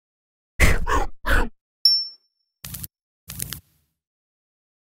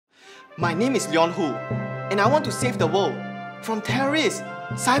My name is Leon Hu, and I want to save the world from terrorists,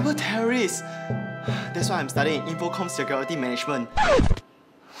 cyber terrorists. That's why I'm studying Infocom Security Management.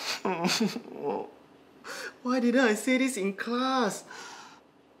 Why didn't I say this in class?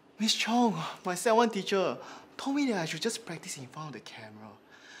 Miss Chong, my Set 1 teacher, told me that I should just practice in front of the camera.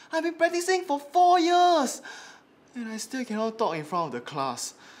 I've been practicing for 4 years, and I still cannot talk in front of the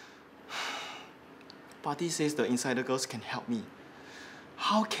class. Pathi says the insider girls can help me.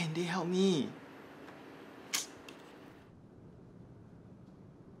 How can they help me?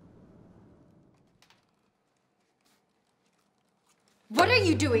 What are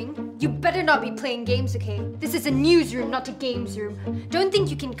you doing? You better not be playing games, okay? This is a newsroom, not a games room. Don't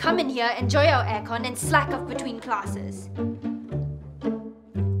think you can come in here, enjoy our aircon, and slack off between classes.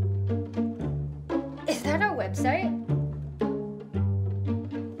 Is that our website?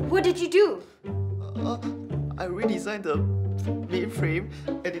 What did you do? I redesigned the mainframe,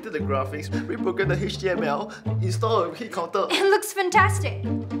 edited the graphics, reprogrammed the HTML, installed a heat counter. It looks fantastic.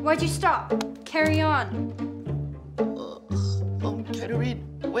 Why'd you stop? Carry on. Catherine,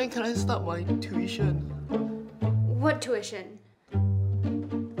 when can I start my tuition? What tuition?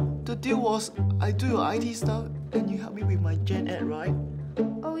 The deal was, I do your IT stuff and you help me with my gen ed, right?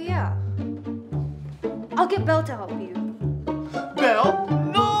 Oh yeah. I'll get Belle to help you. Belle?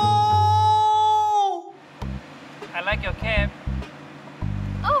 No! I like your cap.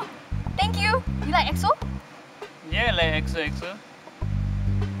 Oh, thank you. You like EXO? Yeah, I like EXO.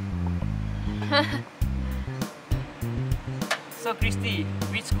 So, Christy,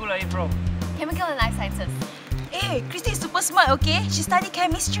 which school are you from? Chemical and Life Sciences. Hey, Christy is super smart, okay? She studied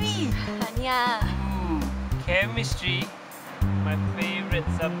chemistry. Tanya. Chemistry, my favorite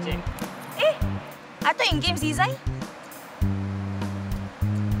subject. Eh, I thought in games design?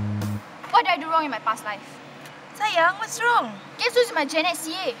 What did I do wrong in my past life? Sayang, what's wrong? Guess who's my Gen Ed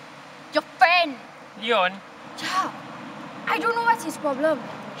CA? Your friend. Leon? Yeah. I don't know what's his problem.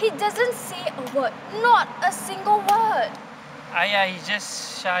 He doesn't say a word. Not a single word. Yeah, he's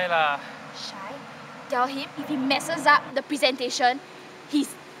just shy lah. Shy? Tell him if he messes up the presentation,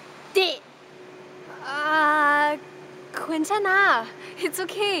 he's dead. Quinton, it's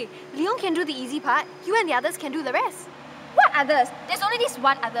okay. Leon can do the easy part. You and the others can do the rest. What others? There's only this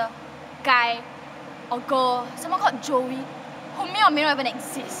one other guy or girl, someone called Joey, who may or may not even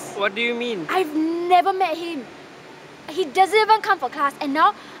exist. What do you mean? I've never met him. He doesn't even come for class, and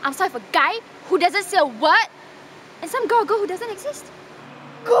now I'm stuck with a guy who doesn't say a word, and some girl who doesn't exist.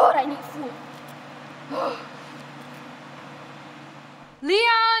 God, I need food.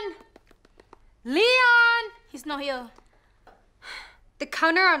 Leon! Leon! He's not here. The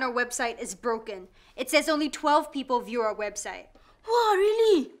counter on our website is broken. It says only 12 people view our website. Wow,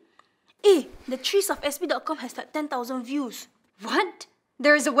 really? Eh, the treesofsp.com has like 10,000 views. What?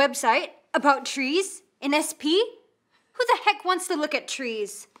 There is a website about trees in SP? Who the heck wants to look at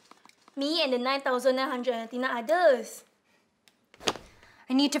trees? Me and the 9,999 others.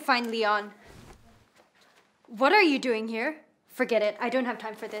 I need to find Leon. What are you doing here? Forget it. I don't have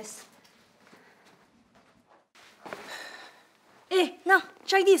time for this. Eh, now,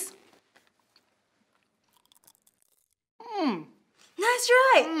 try this. Nice,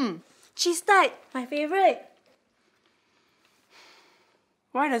 right? Cheese tart, my favorite.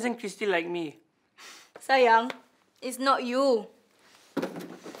 Why doesn't Christy like me? Sayang, it's not you.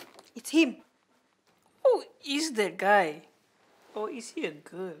 It's him. Who is that guy? Or is he a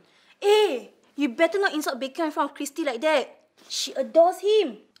girl? Eh, you better not insult Bacon in front of Christy like that. She adores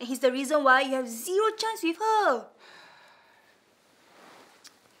him. And he's the reason why you have zero chance with her.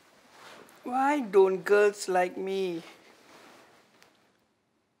 Why don't girls like me?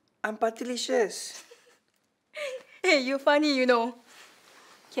 I'm Pathilicious. Hey, you funny, you know.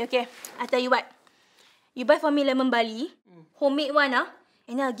 Okay, I tell you what. You buy for me lemon barley, homemade one,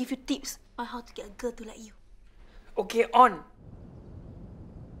 and then I'll give you tips on how to get a girl to like you. Okay, on.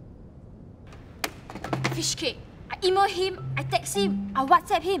 Fish cake. I email him, I text him, I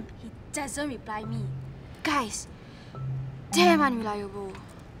WhatsApp him. He doesn't reply me. Guys, damn unreliable.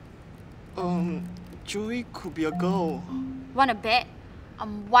 Joey could be a girl. Wanna bet?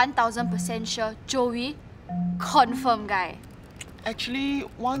 I'm 1000% sure Joey, confirm guy. Actually,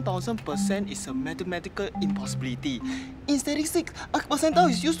 1000% is a mathematical impossibility. In statistics, a percentile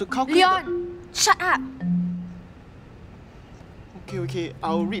is used to calculate. Leon, shut up. Okay,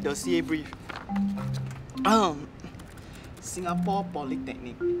 I'll read the CA brief. Singapore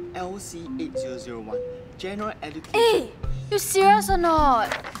Polytechnic, LC 8001, General Education. Hey, you serious or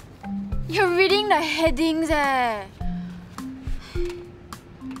not? You're reading the headings eh.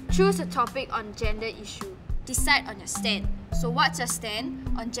 Choose a topic on gender issue. Decide on your stand. So what's your stand?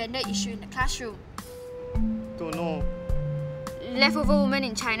 on gender issue in the classroom? Don't know. Leftover women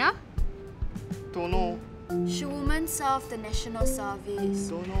in China? Don't know. Should women serve the national service?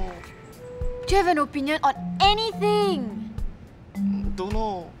 Don't know. Do you have an opinion on anything? Don't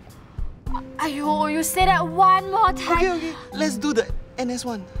know. Ayo, you say that one more time. Okay. Let's do the NS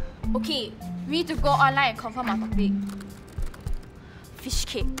one. Okay, we need to go online and confirm our topic. Fish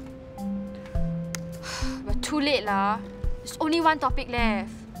cake. But too late lah. There's only one topic left.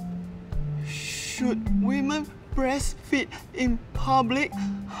 Should women breastfeed in public?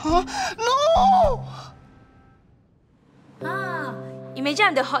 Huh? No!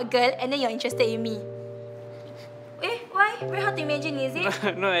 Imagine I'm the hot girl and then you're interested in me. Why? Very hard to imagine, is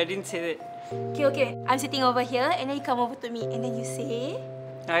it? No, I didn't say that. Okay. I'm sitting over here and then you come over to me and then you say...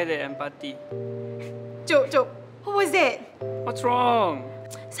 Hi there, I'm Pathi. Joke. What was that? What's wrong?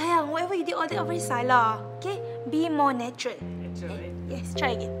 Sayang, whatever you did all that already salah. Okay? Be more natural. Natural, right? Yes,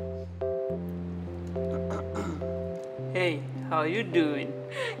 try again. Hey, how you doing?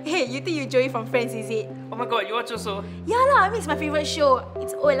 Hey, you think you Joey from Friends, is it? Oh my god, you watch also? Yeah lah, I mean it's my favourite show.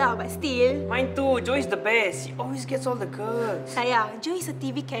 It's old lah, but still. Mine too, Joey's the best. He always gets all the girls. Sayang, Joey is a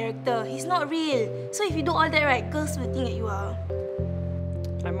TV character. He's not real. So if you do all that right, girls will think that you are...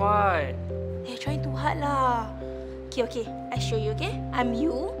 I'm what? Hey, trying too hard lah. Okay. I show you, okay? I'm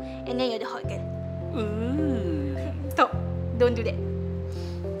you, and then you're the hot girl. Ooh. Stop. Don't do that.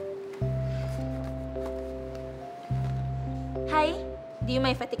 Hi. Do you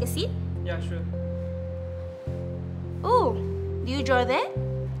mind if I take a seat? Yeah, sure. Oh, do you draw that?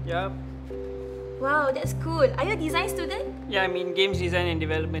 Yup. Wow, that's cool. Are you a design student? Yeah, I mean games design and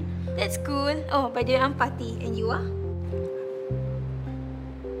development. That's cool. Oh, by the way, I'm Pathi. And you are?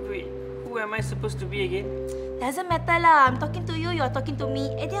 Wait, who am I supposed to be again? Doesn't matter lah. I'm talking to you, you're talking to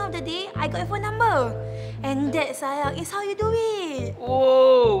me. At the end of the day, I got your phone number. And that, sayang, is how you do it.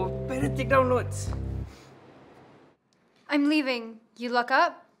 Oh, better take down notes. I'm leaving. You lock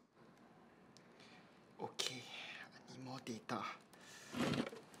up? Okay, I need more data.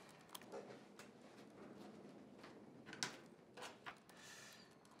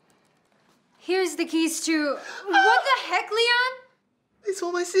 Here's the keys to... What the heck, Leon? It's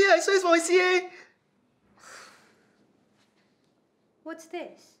for my CA. I swear it's for my CA. What's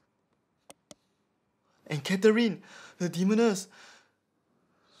this? And Catherine, the demoness.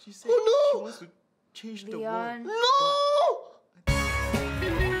 She said she wants to change the world. Leon. No!